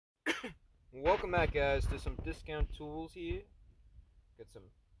Welcome back, guys, to some discount tools here. Got some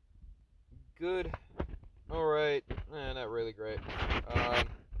good, alright, not really great,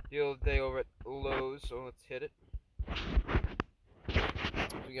 deal of the day over at Lowe's, so let's hit it.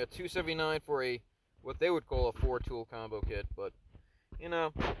 So we got $279 for what they would call a 4-tool combo kit, but, you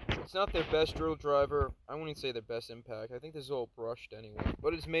know, it's not their best drill driver. I wouldn't say their best impact. I think this is all brushed anyway.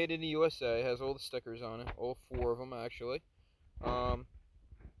 But it's made in the USA, has all the stickers on it, all 4 of them, actually,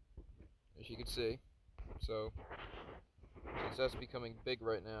 as you can see. So, since that's becoming big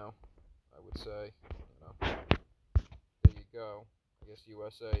right now, I would say, there you go. I guess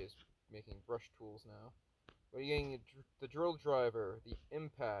USA is making brush tools now. But you're getting the drill driver, the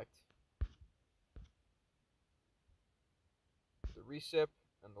impact, the recip,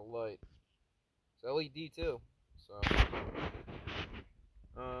 and the light. It's LED too. So,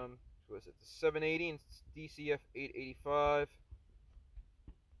 what is it? The 780 and DCF 885.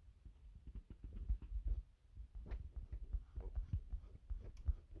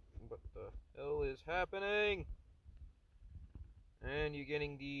 What the hell is happening? And you're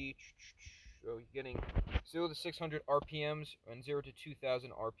getting you're getting 0 to 600 RPMs and 0 to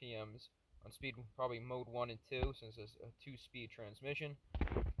 2000 RPMs on speed probably mode 1 and 2, since it's a 2-speed transmission.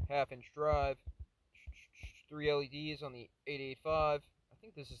 Half-inch drive, 3 LEDs on the 885. I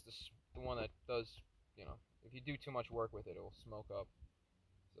think this is the one that does, if you do too much work with it, it'll smoke up.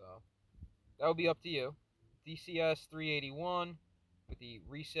 So that'll be up to you. DCS 381 with the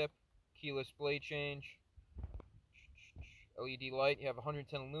recip keyless blade change. LED light, you have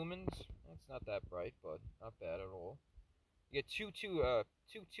 110 lumens. That's not that bright, but not bad at all. You get two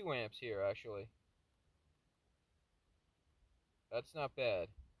 2 amps here, actually. That's not bad.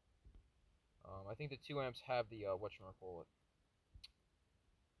 I think the 2 amps have the whatchamacallit,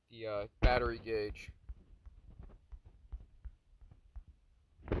 the battery gauge.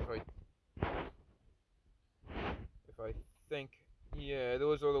 If I think, yeah,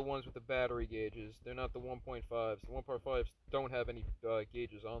 those are the ones with the battery gauges. They're not the 1.5s. The 1.5s don't have any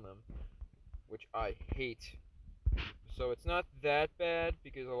gauges on them, which I hate. So it's not that bad,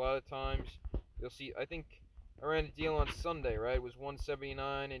 because a lot of times you'll see, I think I ran a deal on Sunday, right? It was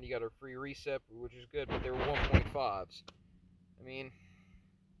 $179 and you got a free recip, which is good, but they were 1.5s. I mean,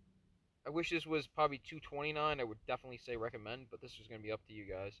 I wish this was probably $229. I would definitely say recommend, but this is going to be up to you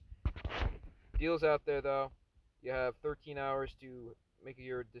guys. Deals out there, though. You have 13 hours to make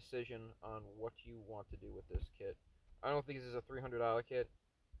your decision on what you want to do with this kit. I don't think this is a $300 kit.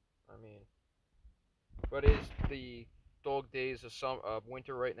 I mean, but it is the dog days of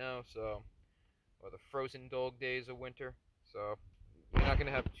winter right now, so, or the frozen dog days of winter. So you're not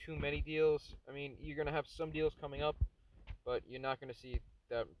gonna have too many deals. I mean, you're gonna have some deals coming up, but you're not gonna see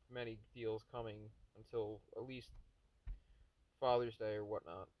that many deals coming until at least Father's Day or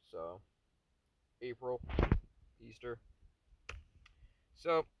whatnot. So April, Easter.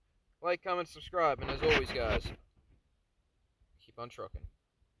 So like, comment, subscribe, and as always, guys, keep on trucking.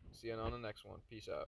 See you on the next one. Peace out.